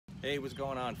Hey, what's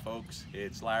going on, folks?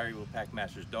 It's Larry with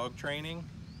Packmasters Dog Training.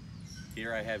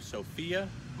 Here I have Sophia,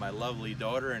 my lovely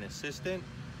daughter and assistant.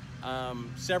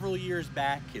 Several years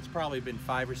back, it's probably been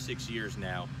 5 or 6 years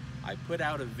now, I put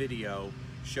out a video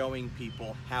showing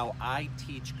people how I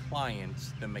teach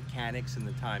clients the mechanics and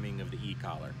the timing of the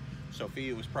e-collar.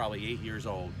 Sophia was probably 8 years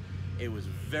old. It was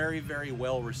very, very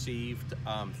well received.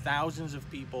 Thousands of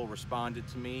people responded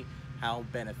to me how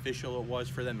beneficial it was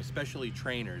for them, especially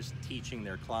trainers teaching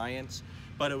their clients.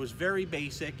 But it was very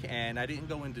basic and I didn't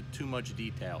go into too much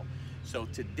detail. So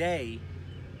today,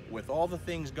 with all the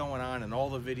things going on and all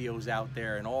the videos out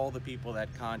there and all the people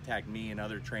that contact me and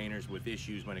other trainers with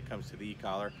issues when it comes to the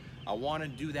e-collar, I want to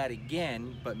do that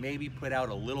again, but maybe put out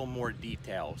a little more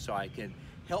detail so I can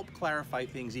help clarify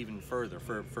things even further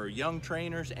for young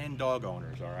trainers and dog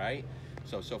owners, all right?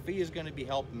 So Sophia's going to be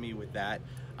helping me with that.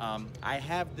 I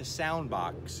have the sound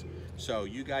box, so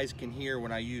you guys can hear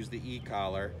when I use the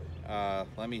e-collar.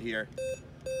 Let me hear.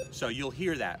 So you'll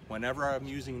hear that whenever I'm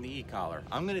using the e-collar.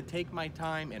 I'm going to take my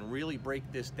time and really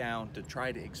break this down to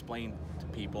try to explain to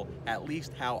people at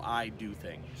least how I do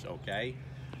things, okay?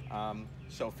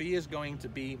 Sophia's going to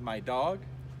be my dog.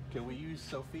 Can we use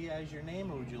Sophia as your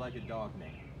name, or would you like a dog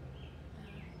name?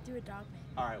 Do a dog name.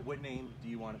 All right, what name do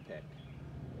you want to pick?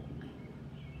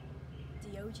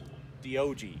 Diogi.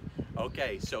 Diogi.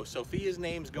 Okay, so Sophia's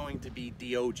name's going to be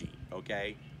Diogi,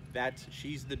 okay?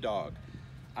 She's the dog.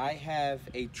 I have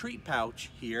a treat pouch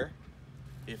here.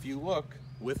 If you look,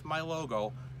 with my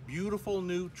logo, beautiful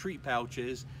new treat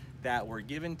pouches that were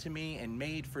given to me and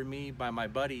made for me by my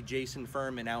buddy Jason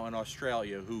Furman out in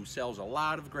Australia, who sells a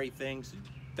lot of great things.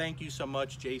 Thank you so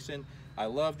much, Jason. I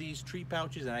love these treat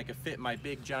pouches and I can fit my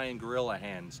big giant gorilla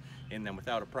hands in them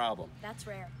without a problem. That's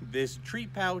rare. This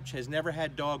treat pouch has never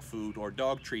had dog food or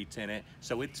dog treats in it,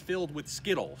 so it's filled with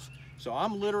Skittles. So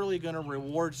I'm literally going to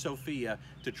reward Sophia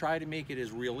to try to make it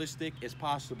as realistic as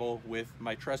possible with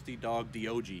my trusty dog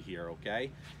Diogi here,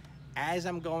 okay? As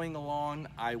I'm going along,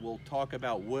 I will talk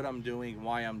about what I'm doing,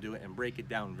 why I'm doing it, and break it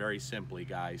down very simply,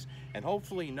 guys. And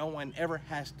hopefully no one ever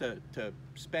has to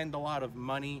spend a lot of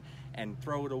money and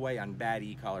throw it away on bad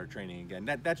e-collar training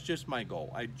again. That's just my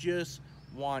goal. I just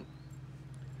want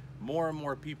more and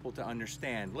more people to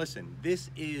understand, listen, this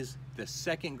is the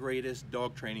second greatest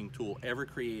dog training tool ever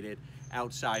created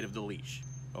outside of the leash,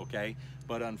 okay?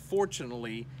 But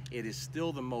unfortunately, it is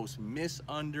still the most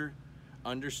misunderstood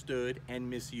and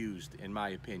misused, in my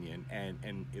opinion,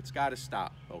 and it's got to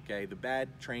stop, okay? The bad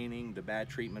training, the bad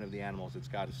treatment of the animals, it's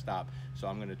got to stop. So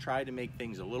I'm going to try to make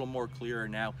things a little more clearer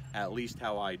now, at least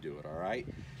how I do it, all right?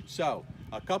 So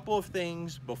a couple of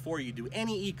things before you do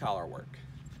any e-collar work.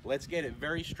 Let's get it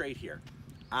very straight here.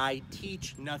 I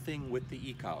teach nothing with the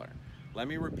e-collar. Let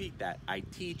me repeat that. I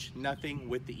teach nothing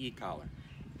with the e-collar.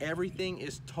 Everything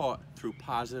is taught through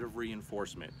positive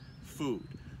reinforcement. Food,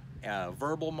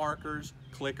 verbal markers,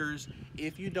 clickers.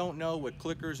 If you don't know what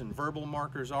clickers and verbal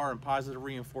markers are and positive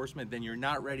reinforcement, then you're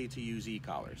not ready to use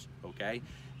e-collars, okay?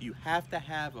 You have to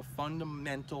have a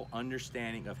fundamental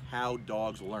understanding of how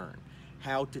dogs learn,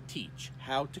 how to teach,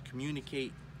 how to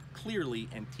communicate clearly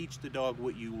and teach the dog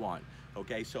what you want,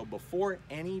 okay? So before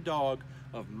any dog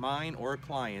of mine or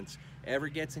clients ever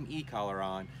gets an e-collar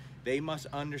on, they must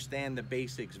understand the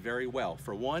basics very well.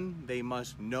 For one, they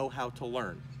must know how to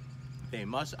learn. They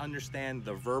must understand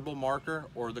the verbal marker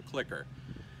or the clicker.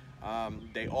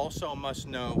 They also must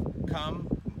know come,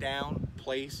 down,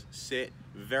 place, sit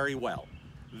very well.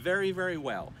 Very, very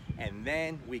well. And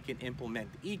then we can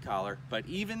implement the e-collar, but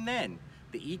even then,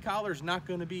 the e-collar is not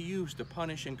going to be used to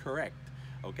punish and correct,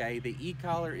 okay? The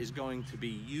e-collar is going to be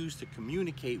used to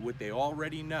communicate what they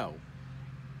already know.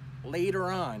 Later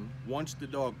on, once the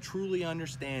dog truly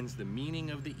understands the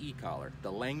meaning of the e-collar,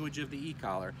 the language of the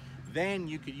e-collar, then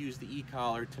you could use the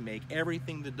e-collar to make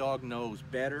everything the dog knows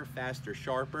better, faster,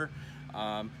 sharper.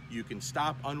 You can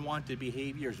stop unwanted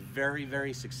behaviors very,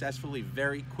 very successfully,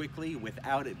 very quickly,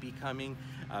 without it becoming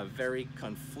a very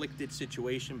conflicted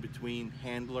situation between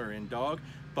handler and dog.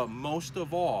 But most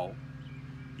of all,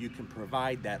 you can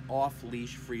provide that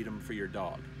off-leash freedom for your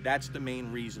dog. That's the main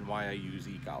reason why I use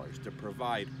e-collars, to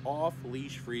provide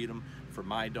off-leash freedom for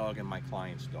my dog and my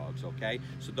clients' dogs, okay?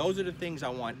 So those are the things I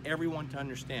want everyone to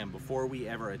understand before we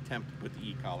ever attempt to put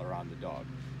the e-collar on the dog.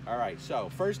 All right, so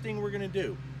first thing we're gonna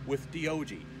do with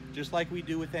Diogi, just like we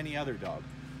do with any other dog,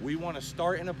 we wanna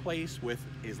start in a place with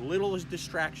as little as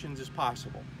distractions as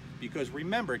possible. Because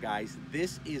remember, guys,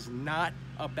 this is not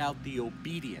about the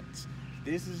obedience.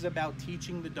 This is about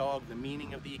teaching the dog the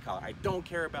meaning of the e-collar. I don't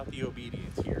care about the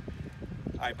obedience here.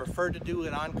 I prefer to do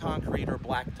it on concrete or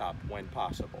blacktop when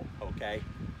possible, okay?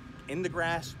 In the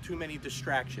grass, too many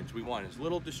distractions. We want as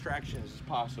little distractions as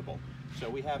possible. So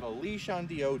we have a leash on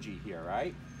Diogi here,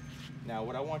 right? Now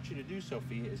what I want you to do,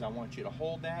 Sophia, is I want you to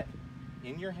hold that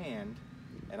in your hand,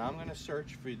 and I'm gonna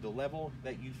search for the level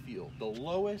that you feel, the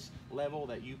lowest level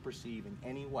that you perceive in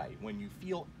any way. When you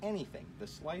feel anything, the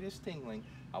slightest tingling,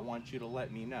 I want you to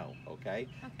let me know, okay?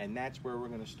 And that's where we're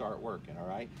gonna start working, all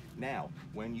right? Now,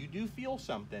 when you do feel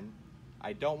something,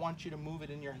 I don't want you to move it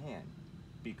in your hand,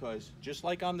 because just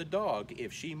like on the dog,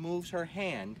 if she moves her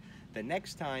hand, the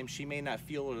next time she may not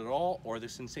feel it at all, or the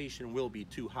sensation will be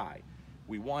too high.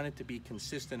 We want it to be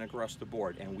consistent across the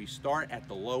board, and we start at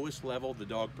the lowest level the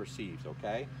dog perceives,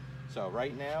 okay? So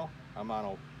right now, I'm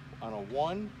on a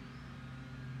 1.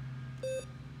 I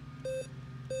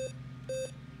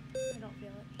don't feel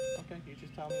it. Okay, you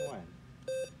just tell me when.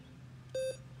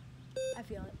 I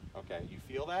feel it. Okay, you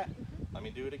feel that? Let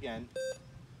me do it again.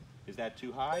 Is that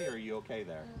too high, or are you okay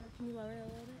there? Can you lower it a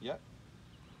little bit? Yep.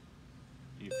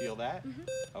 You feel that?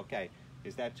 Okay.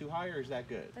 Is that too high, or is that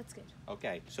good? That's good.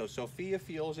 Okay, so Sophia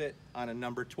feels it on a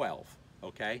number 12,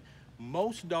 okay?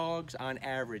 Most dogs on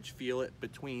average feel it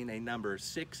between a number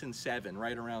 6 and 7,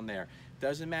 right around there.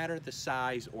 Doesn't matter the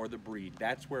size or the breed.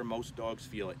 That's where most dogs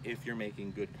feel it if you're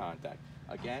making good contact.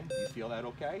 Again, you feel that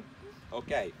okay?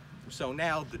 Okay, so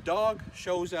now the dog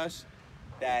shows us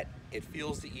that it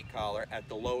feels the e-collar at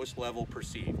the lowest level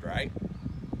perceived, right?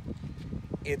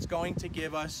 It's going to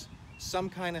give us some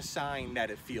kind of sign that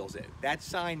it feels it. That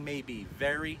sign may be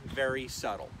very, very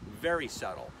subtle, very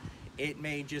subtle. It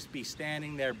may just be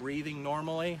standing there breathing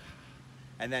normally,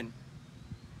 and then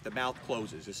the mouth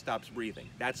closes, it stops breathing.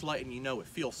 That's letting you know it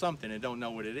feels something and don't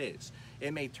know what it is.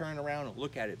 It may turn around and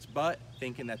look at its butt,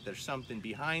 thinking that there's something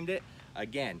behind it.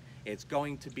 Again, it's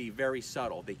going to be very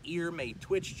subtle. The ear may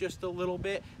twitch just a little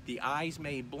bit. The eyes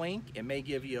may blink. It may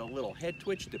give you a little head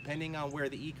twitch. Depending on where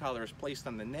the e-collar is placed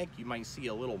on the neck, you might see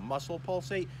a little muscle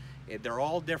pulsate. They're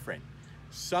all different.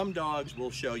 Some dogs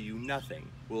will show you nothing.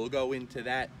 We'll go into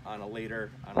that on a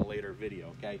later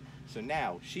video, okay? So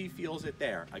now she feels it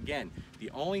there. Again,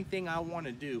 the only thing I want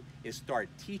to do is start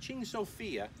teaching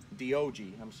Sophia,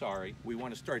 Diogi, I'm sorry. We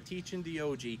want to start teaching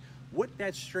Diogi what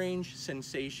that strange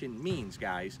sensation means,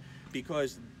 guys,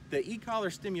 because the e-collar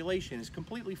stimulation is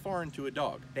completely foreign to a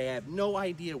dog. They have no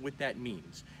idea what that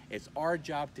means. It's our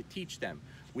job to teach them.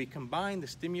 We combine the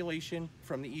stimulation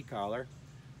from the e-collar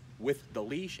with the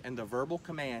leash and the verbal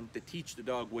command to teach the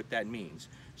dog what that means.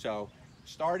 So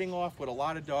starting off with a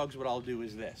lot of dogs, what I'll do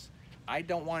is this. I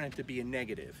don't want it to be a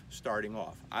negative starting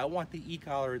off. I want the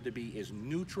e-collar to be as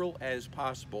neutral as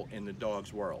possible in the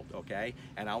dog's world, okay?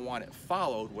 And I want it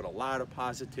followed with a lot of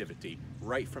positivity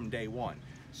right from day one.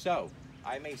 So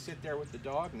I may sit there with the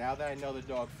dog. Now that I know the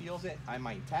dog feels it, I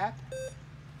might tap.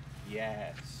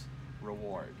 Yes,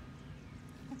 reward.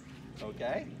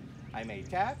 Okay? I may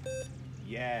tap.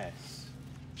 Yes,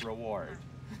 reward.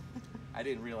 I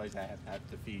didn't realize I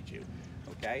have to feed you,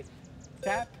 okay?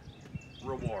 Tap,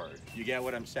 reward. You get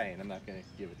what I'm saying? I'm not gonna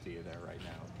give it to you there right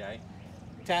now, okay?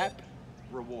 Tap,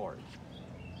 reward.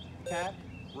 Tap,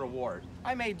 reward.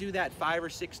 I may do that 5 or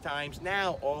 6 times.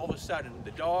 Now, all of a sudden,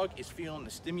 the dog is feeling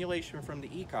the stimulation from the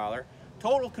e-collar.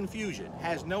 Total confusion,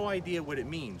 has no idea what it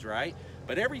means, right?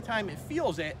 But every time it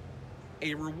feels it,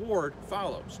 a reward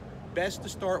follows. Best to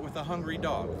start with a hungry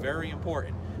dog, very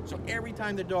important. So every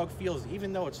time the dog feels,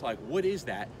 even though it's like, what is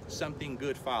that? Something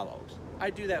good follows. I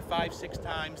do that 5, 6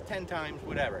 times, 10 times,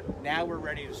 whatever. Now we're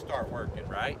ready to start working,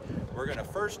 right? We're gonna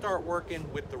first start working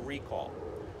with the recall.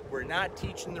 We're not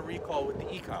teaching the recall with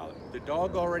the e-collar. The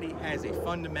dog already has a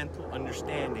fundamental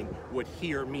understanding what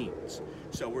here means.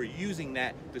 So we're using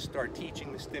that to start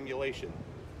teaching the stimulation.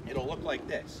 It'll look like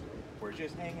this. We're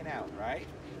just hanging out, right?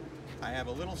 I have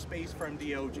a little space from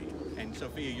Diogi, and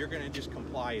Sophia, you're gonna just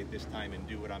comply at this time and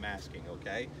do what I'm asking,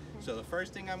 okay? So the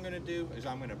first thing I'm gonna do is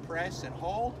I'm gonna press and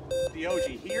hold.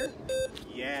 Diogi, here,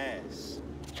 yes.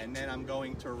 And then I'm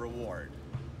going to reward,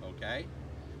 okay?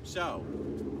 So,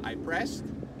 I pressed,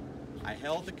 I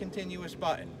held the continuous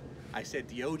button. I said,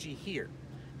 Diogi, here.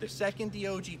 The second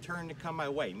Diogi turned to come my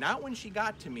way, not when she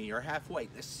got to me or halfway,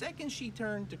 the second she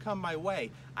turned to come my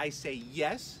way, I say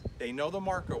yes, they know the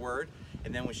marker word,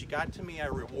 and then when she got to me, I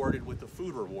rewarded with the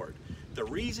food reward. The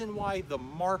reason why the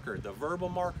marker, the verbal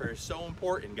marker, is so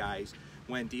important, guys,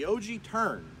 when Diogi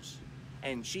turns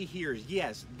and she hears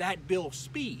yes, that builds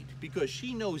speed, because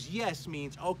she knows yes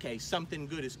means, okay, something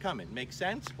good is coming. Make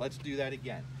sense? Let's do that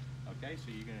again. Okay,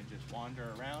 so you're gonna just wander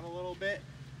around a little bit.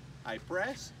 I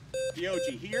press,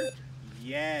 Diogi here,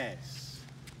 yes.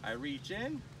 I reach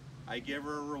in, I give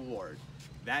her a reward.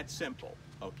 That's simple,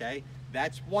 okay?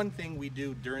 That's one thing we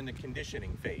do during the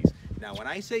conditioning phase. Now, when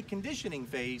I say conditioning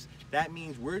phase, that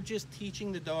means we're just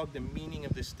teaching the dog the meaning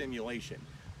of the stimulation.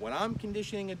 When I'm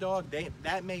conditioning a dog,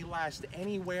 that may last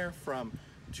anywhere from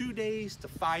 2 days to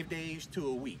 5 days to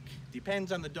a week.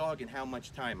 Depends on the dog and how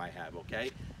much time I have,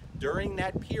 okay? During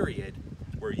that period,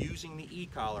 we're using the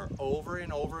e-collar over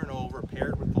and over and over,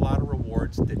 paired with a lot of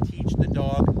rewards to teach the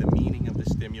dog the meaning of the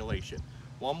stimulation.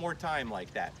 One more time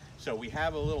like that. So we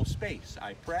have a little space.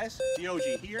 I press,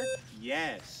 Diogi here,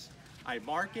 yes. I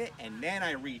mark it, and then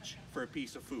I reach for a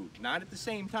piece of food. Not at the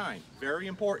same time, very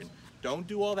important. Don't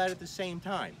do all that at the same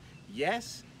time.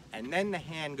 Yes, and then the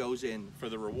hand goes in for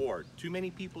the reward. Too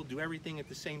many people do everything at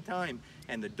the same time,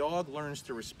 and the dog learns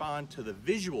to respond to the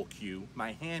visual cue,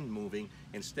 my hand moving,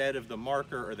 instead of the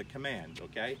marker or the command,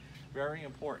 okay? Very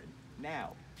important.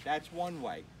 Now, that's one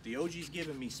way. Diogi's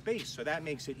giving me space, so that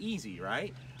makes it easy,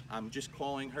 right? I'm just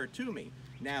calling her to me.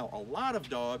 Now, a lot of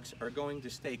dogs are going to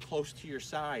stay close to your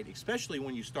side, especially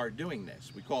when you start doing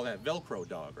this. We call that Velcro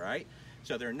dog, right?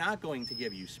 So they're not going to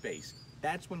give you space.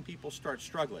 That's when people start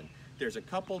struggling. There's a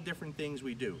couple different things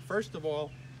we do. First of all,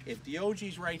 if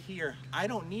Diogi's right here, I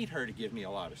don't need her to give me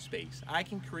a lot of space. I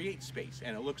can create space,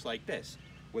 and it looks like this.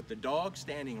 With the dog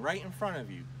standing right in front of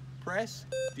you, press,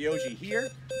 Diogi here,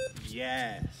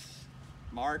 yes.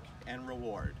 Mark and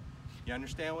reward. You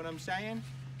understand what I'm saying?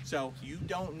 So you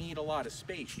don't need a lot of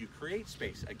space. You create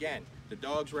space. Again, the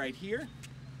dog's right here.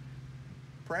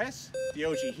 Press,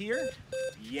 Diogi here,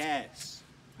 yes.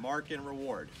 Mark and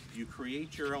reward. You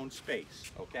create your own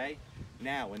space, okay?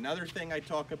 Now, another thing I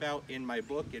talk about in my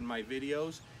book, in my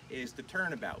videos, is the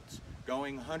turnabouts,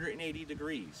 going 180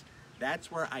 degrees.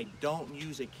 That's where I don't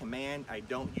use a command, I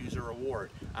don't use a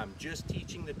reward. I'm just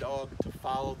teaching the dog to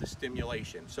follow the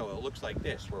stimulation. So it looks like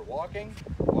this. We're walking,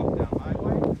 walk down my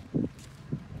way.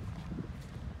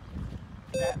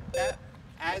 Tap, tap.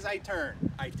 As I turn,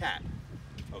 I tap,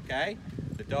 okay?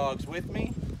 The dog's with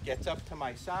me, gets up to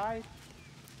my side,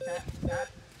 tap, tap,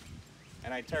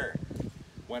 and I turn.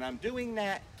 When I'm doing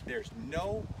that, there's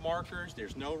no markers,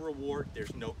 there's no reward,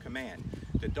 there's no command.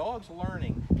 The dog's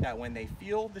learning that when they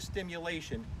feel the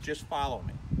stimulation, just follow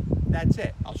me. That's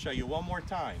it. I'll show you one more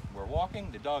time. We're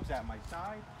walking, the dog's at my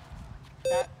side,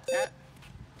 tap, tap.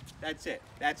 That's it.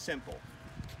 That's simple.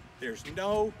 There's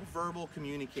no verbal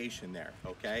communication there,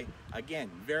 okay?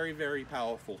 Again, very, very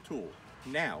powerful tool.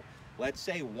 Now, let's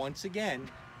say once again,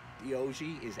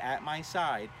 Diogi is at my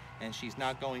side and she's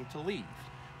not going to leave.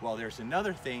 Well, there's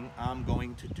another thing I'm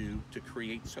going to do to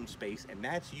create some space, and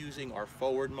that's using our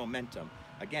forward momentum.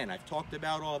 Again, I've talked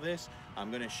about all this.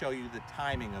 I'm going to show you the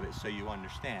timing of it so you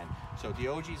understand. So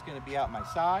Diogi is going to be out my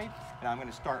side, and I'm going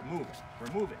to start moving.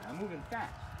 We're moving. I'm moving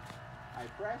fast. I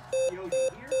press, Diogi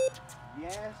here,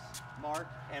 yes, mark,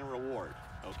 and reward.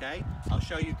 Okay? I'll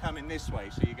show you coming this way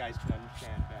so you guys can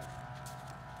understand better.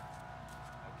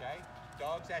 Okay?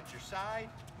 Dog's at your side,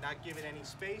 not giving any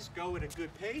space. Go at a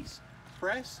good pace.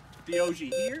 Press,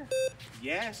 Diogi here,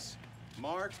 yes,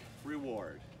 mark,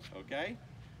 reward, okay?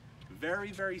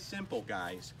 Very, very simple,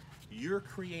 guys. You're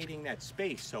creating that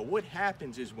space. So what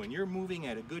happens is when you're moving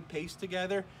at a good pace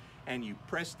together and you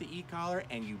press the e-collar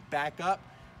and you back up,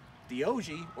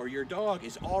 Diogi, or your dog,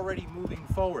 is already moving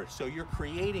forward. So you're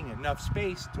creating enough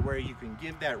space to where you can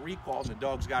give that recall and the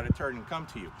dog's got to turn and come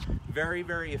to you. Very,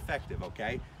 very effective,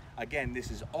 okay? Again, this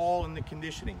is all in the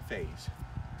conditioning phase.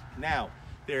 Now,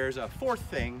 there's a fourth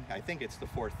thing, I think it's the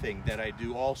fourth thing that I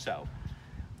do also.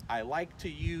 I like to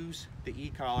use the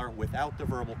e-collar without the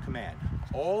verbal command.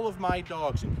 All of my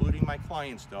dogs, including my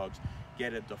clients' dogs,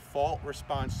 get a default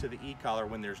response to the e-collar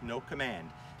when there's no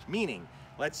command. Meaning,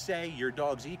 let's say your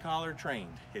dog's e-collar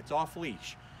trained, it's off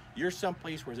leash. You're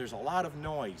someplace where there's a lot of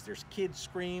noise, there's kids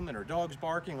screaming or dogs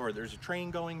barking or there's a train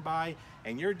going by,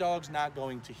 and your dog's not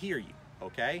going to hear you,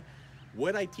 okay?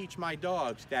 What I teach my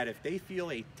dogs, that if they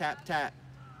feel a tap tap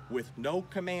with no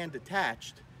command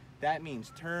attached, that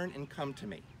means turn and come to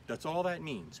me. That's all that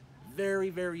means. Very,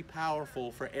 very powerful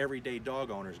for everyday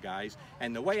dog owners, guys.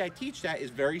 And the way I teach that is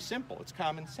very simple. It's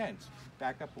common sense.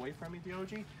 Back up away from me,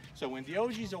 Diogi. So when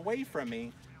Diogi's away from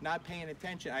me, not paying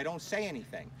attention, I don't say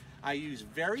anything. I use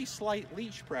very slight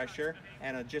leash pressure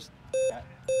and I just,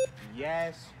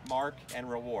 yes, mark, and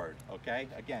reward, okay?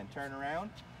 Again, turn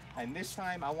around. And this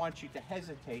time I want you to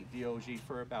hesitate, Diogi,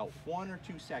 for about 1 or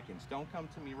 2 seconds. Don't come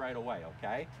to me right away,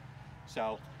 okay?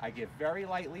 So I give very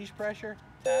light leash pressure,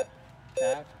 tap,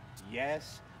 tap,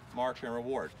 yes, mark, and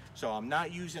reward. So I'm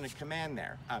not using a command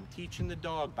there. I'm teaching the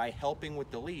dog by helping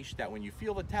with the leash that when you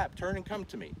feel the tap, turn and come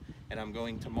to me. and I'm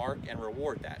going to mark and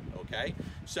reward that, okay?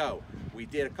 So we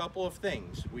did a couple of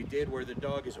things. We did where the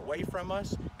dog is away from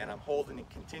us and I'm holding the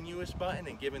continuous button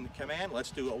and giving the command.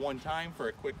 Let's do it one time for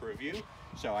a quick review.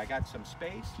 So I got some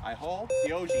space, I hold,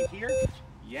 Yoji here,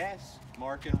 yes,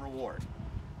 mark and reward.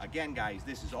 Again, guys,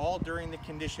 this is all during the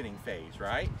conditioning phase,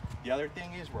 right? The other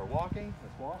thing is we're walking.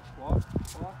 Let's walk, walk,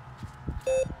 walk.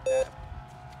 Tap,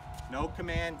 tap. No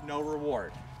command, no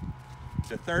reward.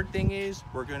 The third thing is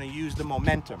we're going to use the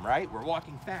momentum, right? We're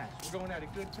walking fast. We're going at a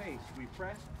good pace. We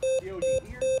press, DOG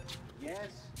here, yes,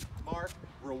 mark,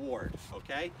 reward,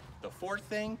 okay? The fourth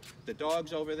thing, the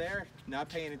dog's over there, not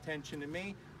paying attention to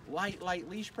me. Light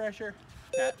leash pressure,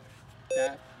 tap,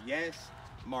 tap, yes,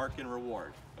 mark and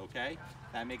reward, okay?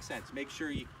 That makes sense. Make sure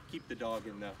you keep the dog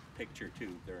in the picture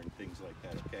too during things like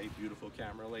that, okay? Beautiful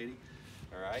camera lady,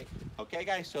 all right? Okay,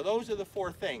 guys, so those are the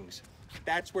four things.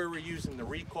 That's where we're using the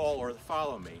recall or the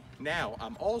follow me. Now,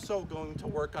 I'm also going to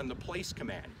work on the place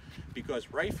command because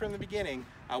right from the beginning,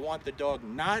 I want the dog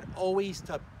not always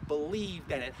to believe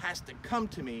that it has to come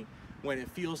to me when it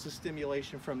feels the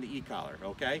stimulation from the e-collar,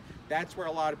 okay? That's where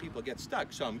a lot of people get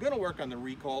stuck. So I'm gonna work on the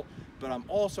recall, but I'm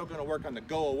also gonna work on the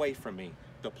go away from me,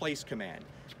 the place command.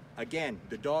 Again,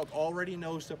 the dog already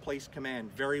knows the place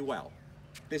command very well.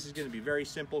 This is gonna be very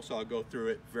simple, so I'll go through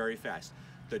it very fast.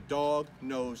 The dog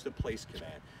knows the place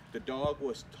command. The dog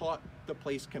was taught the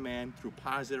place command through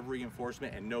positive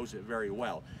reinforcement and knows it very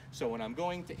well. So when I'm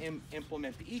going to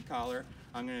implement the e-collar,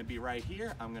 I'm gonna be right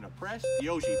here. I'm gonna press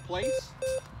Yoji place.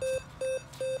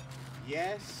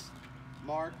 Yes,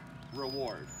 mark,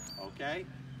 reward, okay?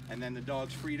 And then the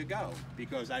dog's free to go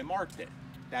because I marked it.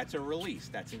 That's a release,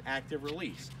 that's an active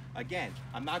release. Again,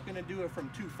 I'm not gonna do it from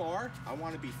too far. I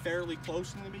wanna be fairly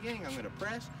close in the beginning. I'm gonna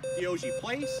press, Yoji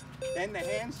place, then the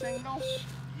hand signal,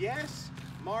 yes,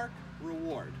 mark,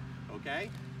 reward, okay?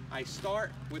 I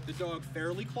start with the dog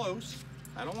fairly close.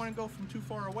 I don't wanna go from too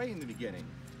far away in the beginning.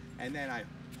 And then I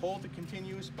hold the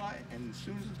continuous button, and as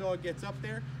soon as the dog gets up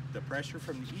there, the pressure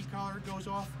from the e-collar goes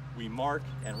off, we mark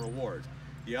and reward.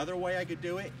 The other way I could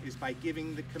do it is by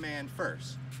giving the command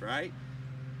first, right?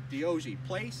 Dioji,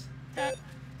 place, tap,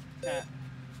 tap,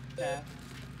 tap,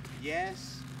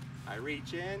 yes, I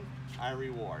reach in, I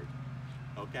reward.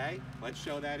 Okay, let's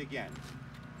show that again,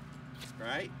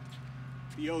 right?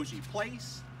 Dioji,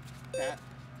 place, tap,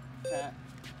 tap,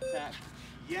 tap,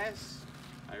 yes,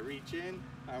 I reach in,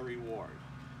 I reward.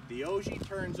 Dioji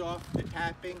turns off the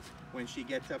tapping when she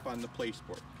gets up on the place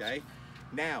board, okay?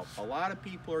 Now, a lot of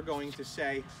people are going to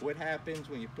say, what happens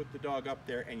when you put the dog up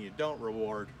there and you don't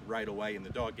reward right away and the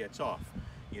dog gets off?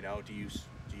 You know, do you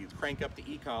crank up the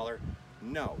e-collar?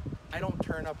 No, I don't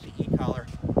turn up the e-collar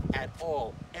at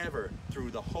all, ever,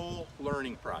 through the whole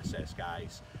learning process,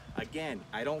 guys. Again,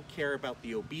 I don't care about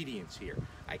the obedience here.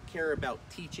 I care about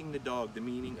teaching the dog the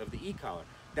meaning of the e-collar.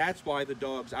 That's why the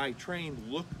dogs I train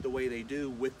look the way they do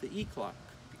with the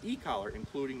e-collar,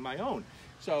 including my own.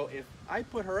 So if I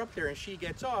put her up there and she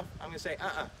gets off, I'm gonna say,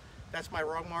 that's my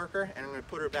wrong marker, and I'm gonna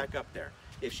put her back up there.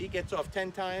 If she gets off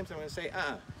 10 times, I'm gonna say,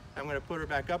 I'm gonna put her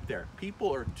back up there.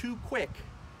 People are too quick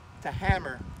to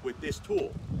hammer with this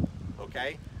tool,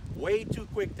 okay? Way too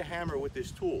quick to hammer with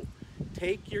this tool.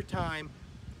 Take your time,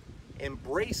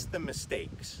 embrace the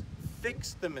mistakes,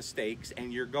 fix the mistakes,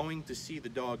 and you're going to see the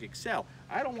dog excel.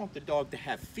 I don't want the dog to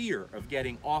have fear of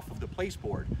getting off of the place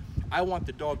board. I want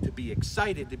the dog to be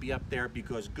excited to be up there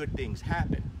because good things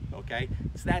happen, okay?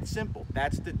 It's that simple.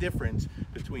 That's the difference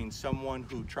between someone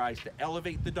who tries to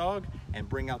elevate the dog and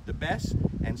bring out the best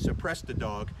and suppress the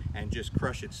dog and just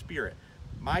crush its spirit.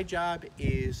 My job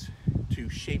is to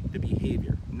shape the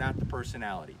behavior, not the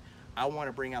personality. I want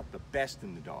to bring out the best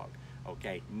in the dog,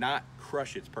 okay? Not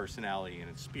crush its personality and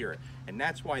its spirit. And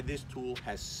that's why this tool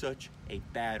has such a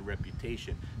bad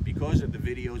reputation, because of the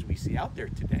videos we see out there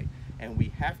today. And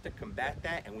we have to combat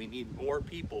that, and we need more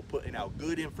people putting out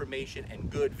good information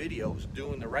and good videos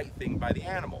doing the right thing by the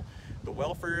animal. The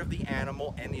welfare of the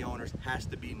animal and the owners has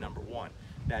to be number one.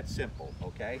 That's simple,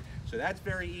 okay? So that's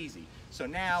very easy. So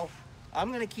now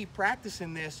I'm gonna keep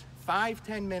practicing this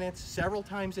 5-10 minutes, several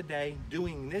times a day,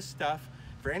 doing this stuff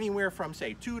for anywhere from,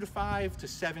 say, 2 to 5 to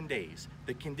 7 days,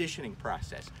 the conditioning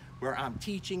process, where I'm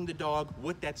teaching the dog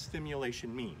what that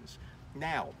stimulation means.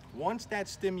 Now, once that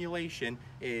stimulation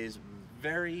is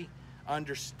very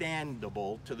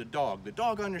understandable to the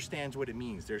dog understands what it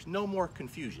means. There's no more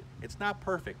confusion. It's not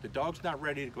perfect. The dog's not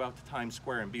ready to go out to Times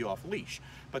Square and be off leash,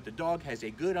 but the dog has a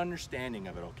good understanding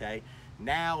of it, okay?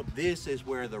 Now, this is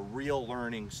where the real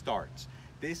learning starts.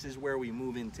 This is where we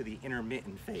move into the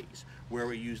intermittent phase, where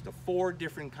we use the 4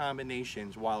 different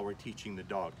combinations while we're teaching the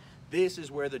dog. This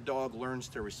is where the dog learns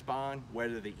to respond,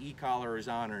 whether the e-collar is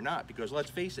on or not, because let's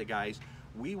face it, guys,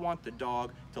 we want the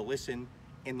dog to listen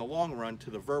in the long run to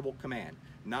the verbal command,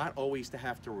 not always to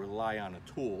have to rely on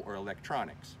a tool or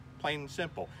electronics. Plain and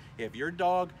simple. If your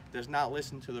dog does not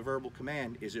listen to the verbal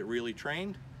command, is it really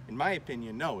trained? In my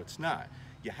opinion, no, it's not.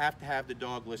 You have to have the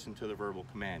dog listen to the verbal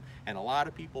command. And a lot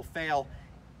of people fail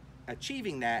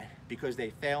achieving that because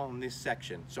they fail in this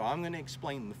section. So I'm going to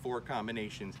explain the 4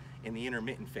 combinations in the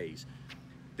intermittent phase.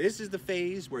 This is the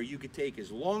phase where you could take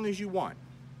as long as you want.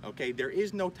 Okay, there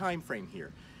is no time frame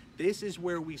here. This is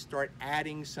where we start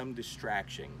adding some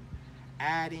distraction,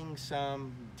 adding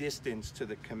some distance to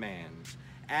the commands,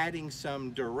 adding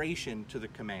some duration to the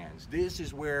commands. This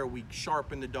is where we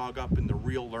sharpen the dog up and the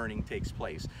real learning takes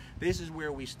place. This is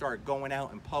where we start going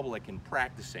out in public and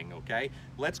practicing, okay?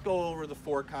 Let's go over the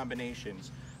 4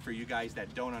 combinations for you guys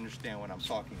that don't understand what I'm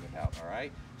talking about, all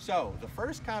right? So the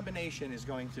first combination is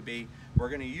going to be, we're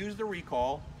gonna use the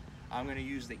recall. I'm gonna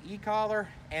use the e-collar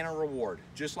and a reward,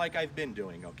 just like I've been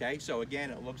doing, okay? So again,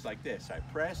 it looks like this. I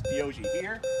press Dioji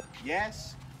here,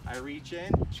 yes, I reach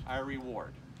in, I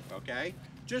reward, okay?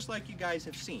 Just like you guys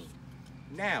have seen.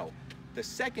 Now, the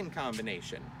second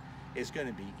combination is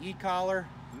gonna be e-collar,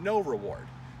 no reward.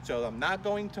 So I'm not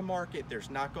going to mark it, there's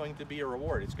not going to be a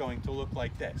reward. It's going to look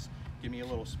like this. Give me a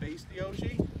little space,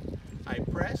 Dioji. I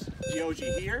press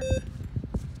Dioji here,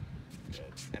 good.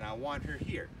 And I want her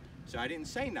here. So I didn't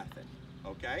say nothing,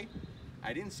 okay?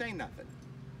 I didn't say nothing.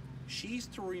 She's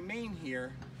to remain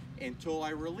here until I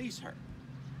release her,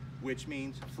 which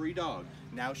means free dog.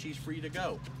 Now she's free to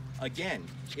go. Again,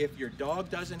 if your dog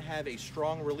doesn't have a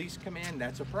strong release command,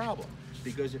 that's a problem.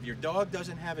 Because if your dog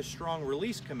doesn't have a strong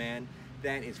release command,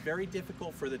 then it's very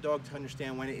difficult for the dog to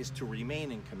understand when it is to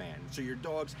remain in command. So your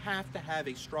dogs have to have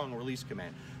a strong release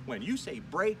command. When you say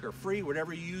break or free,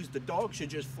 whatever you use, the dog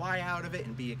should just fly out of it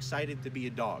and be excited to be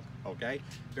a dog, okay?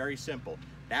 Very simple.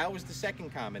 That was the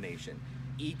second combination.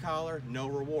 E-collar, no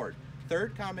reward.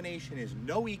 Third combination is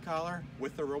no e-collar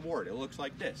with the reward. It looks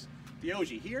like this.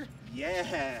 Dioji here,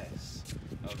 yes.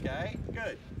 Okay,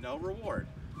 good, no reward,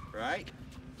 right?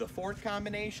 The fourth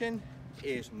combination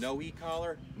is no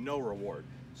e-collar, no reward.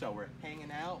 So we're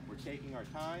hanging out, we're taking our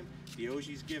time.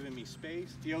 Dioji's giving me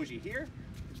space. Dioji here,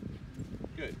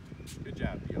 good, good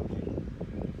job, Dioji.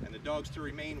 And the dog's to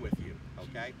remain with you,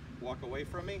 okay? Walk away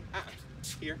from me,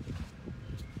 here.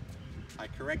 I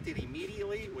correct it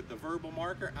immediately with the verbal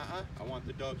marker, I want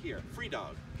the dog here, free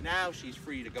dog. Now she's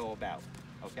free to go about,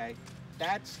 okay?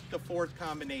 That's the fourth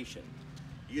combination.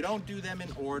 You don't do them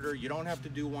in order, you don't have to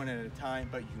do one at a time,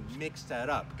 but you mix that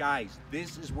up. Guys,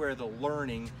 this is where the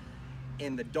learning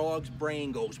in the dog's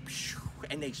brain goes,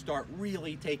 and they start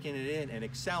really taking it in and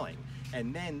excelling.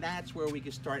 And then that's where we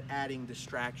can start adding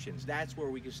distractions. That's where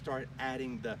we can start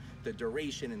adding the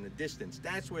duration and the distance.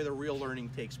 That's where the real learning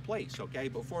takes place, okay?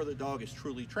 Before the dog is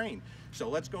truly trained. So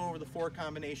let's go over the four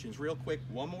combinations real quick,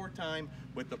 one more time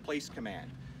with the place command.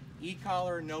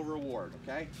 E-collar, no reward,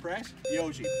 okay? Press,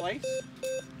 Dioji, place.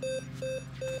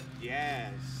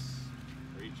 Yes.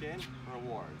 Reach in,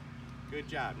 reward. Good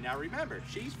job. Now remember,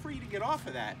 she's free to get off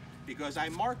of that because I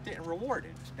marked it and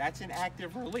rewarded. That's an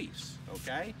active release,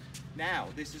 okay? Now,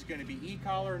 this is gonna be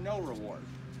e-collar, no reward.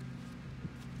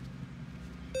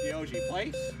 Dioji,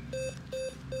 place.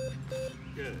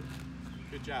 Good.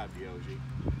 Good job, Dioji.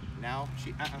 Now,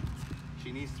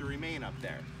 she needs to remain up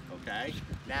there, okay?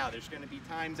 Now, there's gonna be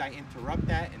times I interrupt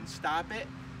that and stop it.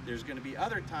 There's gonna be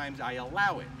other times I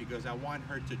allow it because I want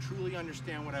her to truly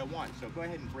understand what I want. So go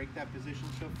ahead and break that position,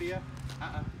 Sophia.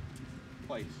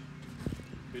 Place.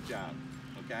 Good job,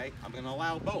 okay? I'm gonna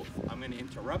allow both. I'm gonna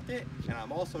interrupt it, and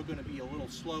I'm also gonna be a little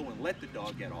slow and let the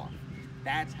dog get off.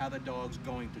 That's how the dog's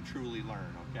going to truly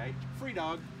learn, okay? Free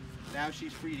dog, now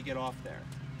she's free to get off there.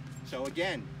 So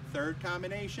again, third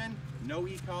combination, no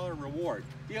e-collar, reward.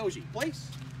 Dioji, place.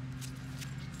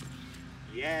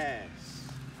 Yes,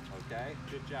 okay,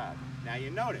 good job. Now you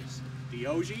notice,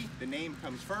 Dioji, the name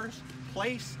comes first,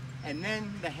 place, and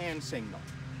then the hand signal.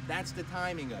 That's the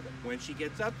timing of it. When she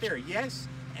gets up there, yes,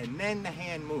 and then the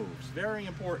hand moves. Very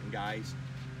important, guys.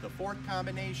 The fourth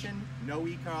combination, no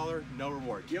e-collar, no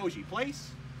reward. Dioji,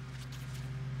 place.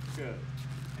 Good.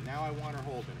 And now I want her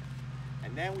holding it.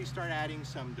 And then we start adding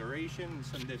some duration and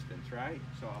some distance, right?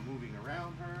 So I'm moving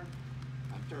around her.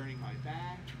 I'm turning my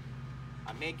back.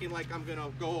 I'm making like I'm gonna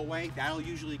go away. That'll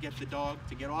usually get the dog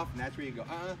to get off, and that's where you go,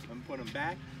 and put them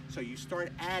back. So you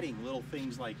start adding little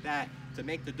things like that to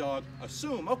make the dog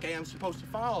assume, okay, I'm supposed to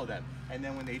follow them. And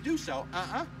then when they do so,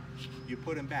 you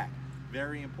put them back.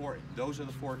 Very important. Those are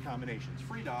the 4 combinations.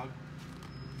 Free dog.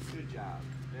 Good job.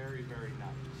 Very, very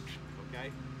nice.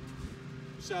 Okay?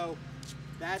 So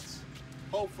that's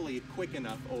hopefully a quick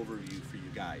enough overview for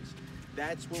you guys.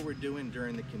 That's what we're doing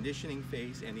during the conditioning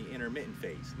phase and the intermittent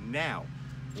phase. Now,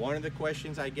 one of the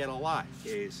questions I get a lot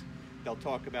is they'll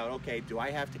talk about, okay, do I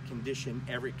have to condition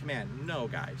every command? No,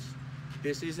 guys.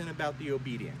 This isn't about the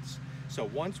obedience. So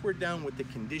once we're done with the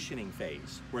conditioning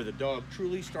phase, where the dog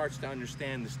truly starts to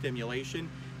understand the stimulation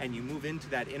and you move into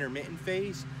that intermittent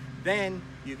phase, then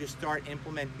you can start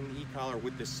implementing the e-collar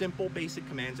with the simple basic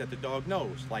commands that the dog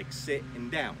knows, like sit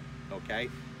and down, okay?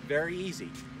 Very easy.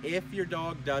 If your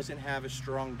dog doesn't have a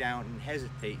strong down and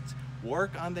hesitates,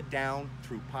 work on the down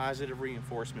through positive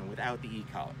reinforcement without the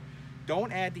e-collar.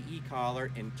 Don't add the e-collar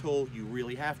until you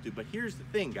really have to. But here's the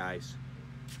thing, guys.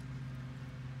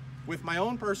 With my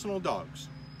own personal dogs,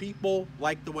 people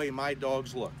like the way my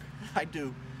dogs look. I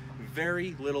do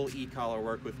very little e-collar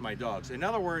work with my dogs. In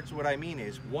other words, what I mean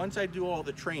is, once I do all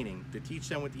the training to teach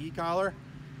them with the e-collar,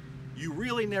 you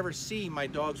really never see my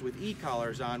dogs with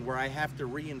e-collars on where I have to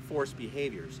reinforce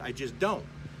behaviors. I just don't,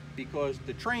 because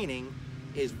the training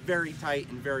is very tight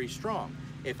and very strong.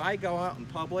 If I go out in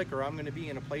public, or I'm going to be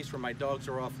in a place where my dogs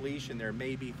are off leash and there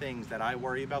may be things that I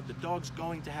worry about, the dog's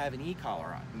going to have an e-collar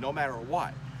on, no matter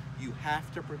what. You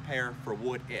have to prepare for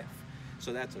what if.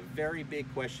 So that's a very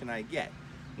big question I get.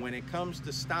 When it comes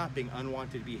to stopping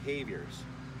unwanted behaviors,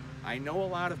 I know a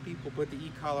lot of people put the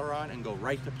e-collar on and go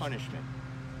right to punishment.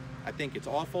 I think it's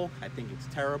awful. I think it's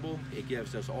terrible. It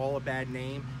gives us all a bad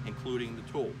name, including the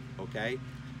tool, okay?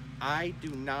 I do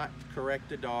not correct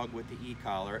the dog with the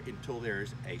e-collar until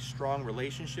there's a strong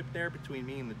relationship there between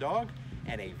me and the dog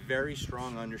and a very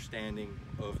strong understanding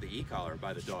of the e-collar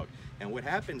by the dog. And what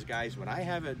happens, guys, when I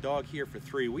have a dog here for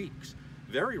 3 weeks,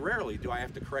 very rarely do I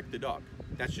have to correct the dog.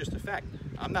 That's just a fact.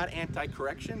 I'm not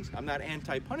anti-corrections, I'm not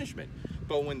anti-punishment.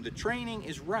 But when the training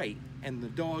is right and the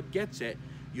dog gets it,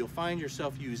 you'll find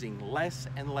yourself using less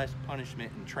and less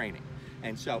punishment in training.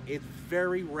 And so it's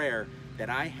very rare that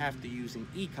I have to use an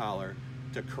e-collar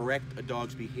to correct a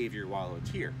dog's behavior while it's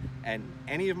here. And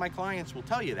any of my clients will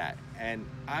tell you that. And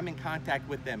I'm in contact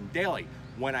with them daily.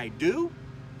 When I do,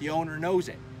 the owner knows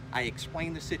it. I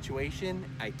explain the situation,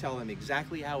 I tell them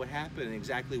exactly how it happened and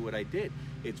exactly what I did.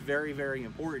 It's very, very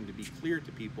important to be clear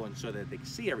to people and so that they can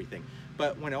see everything.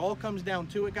 But when it all comes down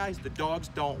to it, guys, the dogs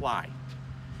don't lie.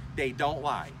 They don't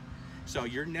lie. So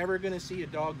you're never gonna see a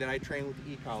dog that I train with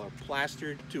the e-collar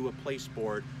plastered to a place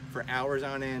board for hours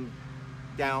on end,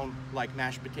 down like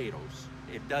mashed potatoes.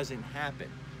 It doesn't happen,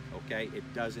 okay? It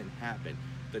doesn't happen.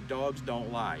 The dogs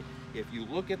don't lie. If you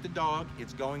look at the dog,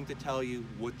 it's going to tell you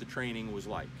what the training was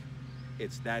like.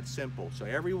 It's that simple. So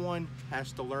everyone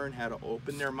has to learn how to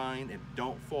open their mind and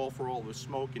don't fall for all the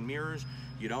smoke and mirrors.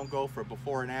 You don't go for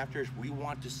before and afters. We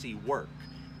want to see work.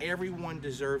 Everyone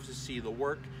deserves to see the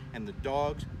work, and the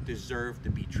dogs deserve to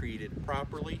be treated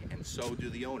properly, and so do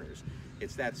the owners.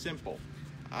 It's that simple.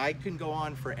 I can go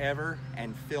on forever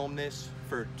and film this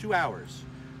for 2 hours,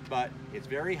 but it's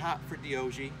very hot for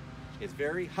Diogi. It's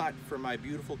very hot for my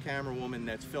beautiful camera woman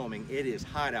that's filming. It is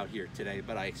hot out here today,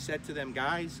 but I said to them,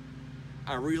 guys,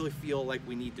 I really feel like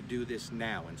we need to do this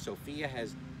now. And Sophia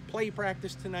has play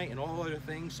practice tonight and all other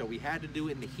things, so we had to do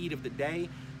it in the heat of the day.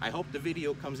 I hope the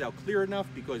video comes out clear enough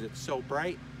because it's so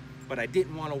bright, but I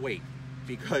didn't want to wait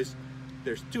because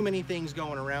there's too many things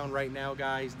going around right now,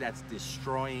 guys, that's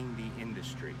destroying the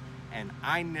industry. And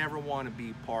I never want to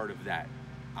be part of that.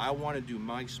 I want to do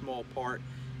my small part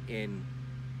in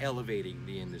elevating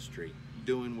the industry,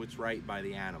 doing what's right by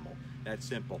the animal. That's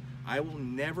simple. I will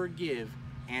never give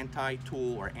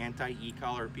anti-tool or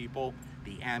anti-e-collar people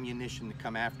the ammunition to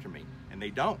come after me, and they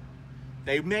don't.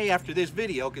 They may after this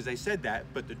video because I said that,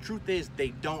 but the truth is they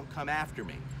don't come after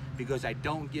me because I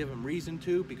don't give them reason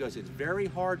to, because it's very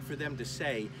hard for them to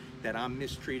say that I'm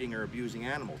mistreating or abusing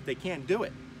animals. They can't do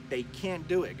it. They can't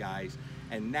do it, guys,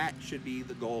 and that should be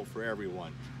the goal for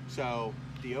everyone. So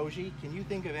Diogi, can you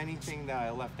think of anything that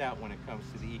I left out when it comes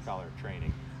to the e-collar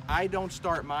training? I don't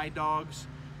start my dogs.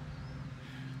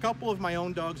 A couple of my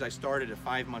own dogs I started at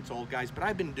 5 months old, guys, but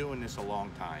I've been doing this a long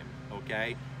time,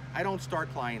 okay? I don't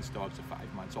start clients' dogs at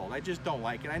 5 months old. I just don't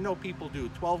like it. I know people do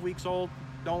 12 weeks old,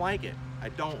 don't like it. I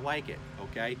don't like it,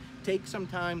 okay? Take some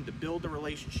time to build a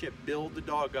relationship, build the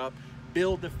dog up,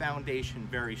 build the foundation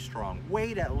very strong.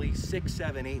 Wait at least 6,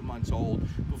 7, 8 months old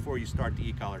before you start the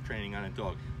e-collar training on a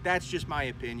dog. That's just my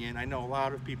opinion. I know a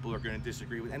lot of people are gonna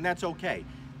disagree with, and that's okay.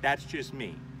 That's just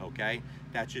me, okay?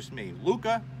 That's just me.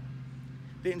 Luca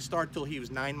didn't start till he was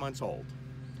 9 months old.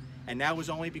 And that was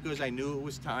only because I knew it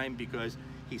was time, because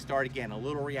he started getting a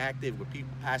little reactive with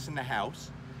people passing the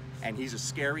house. and he's a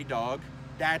scary dog,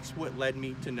 that's what led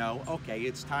me to know, okay,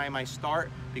 it's time I start,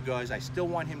 because I still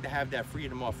want him to have that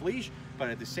freedom off leash, but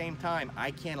at the same time,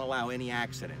 I can't allow any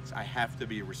accidents. I have to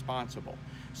be responsible.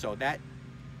 So that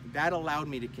allowed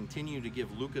me to continue to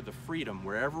give Luca the freedom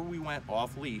wherever we went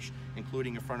off leash,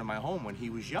 including in front of my home when he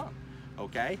was young,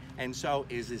 okay? And so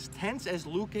as tense as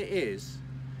Luca is,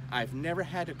 I've never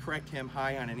had to correct him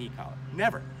high on an e-collar,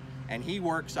 never. And he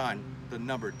works on the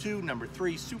number 2, number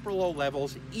 3, super low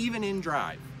levels, even in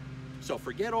drive. So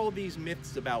forget all these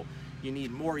myths about you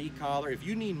need more e-collar. If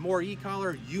you need more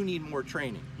e-collar, you need more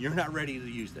training. You're not ready to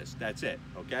use this. That's it,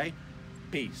 okay?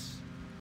 Peace.